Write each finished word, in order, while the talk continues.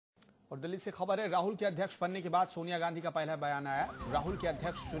और दिल्ली से खबर है, राहुल के अध्यक्ष बनने के बाद सोनिया गांधी का पहला बयान आया। राहुल के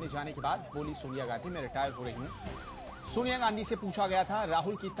अध्यक्ष चुने जाने के बाद बोली सोनिया गांधी, मैं रिटायर हो रही हूं। सोनिया गांधी से पूछा गया था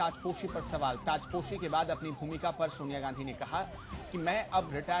राहुल की ताजपोशी पर सवाल। ताजपोशी के बाद अपनी भूमिका पर सोनिया गांधी ने कहा कि मैं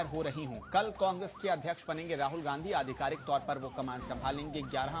अब रिटायर हो रही हूं। कल कांग्रेस के अध्यक्ष बनेंगे राहुल गांधी। आधिकारिक तौर पर वो कमान संभालेंगे।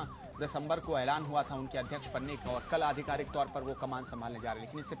 11 दिसंबर को ऐलान हुआ था उनके अध्यक्ष बनने का और कल आधिकारिक तौर पर वो कमान संभालने जा रहे हैं।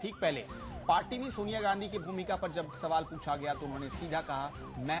 लेकिन इससे ठीक पहले पार्टी में सोनिया गांधी की भूमिका पर जब सवाल पूछा गया तो उन्होंने सीधा कहा,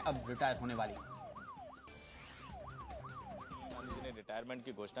 मैं अब रिटायर होने वाली हूं। गांधी जी ने रिटायरमेंट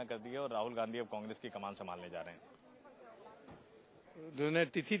की घोषणा कर दी है और राहुल गांधी अब कांग्रेस की कमान संभालने जा रहे हैं। उन्होंने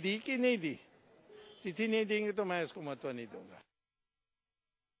तिथि दी कि नहीं दी? तिथि नहीं देंगे तो मैं इसको महत्व नहीं दूंगा।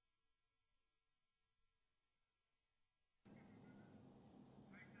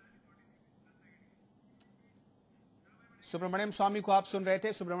 सुब्रमण्यम स्वामी को आप सुन रहे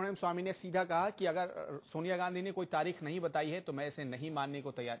थे। सुब्रमण्यम स्वामी ने सीधा कहा कि अगर सोनिया गांधी ने कोई तारीख नहीं बताई है तो मैं इसे नहीं मानने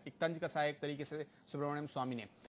को तैयार। एक तंज कसा एक तरीके से सुब्रमण्यम स्वामी ने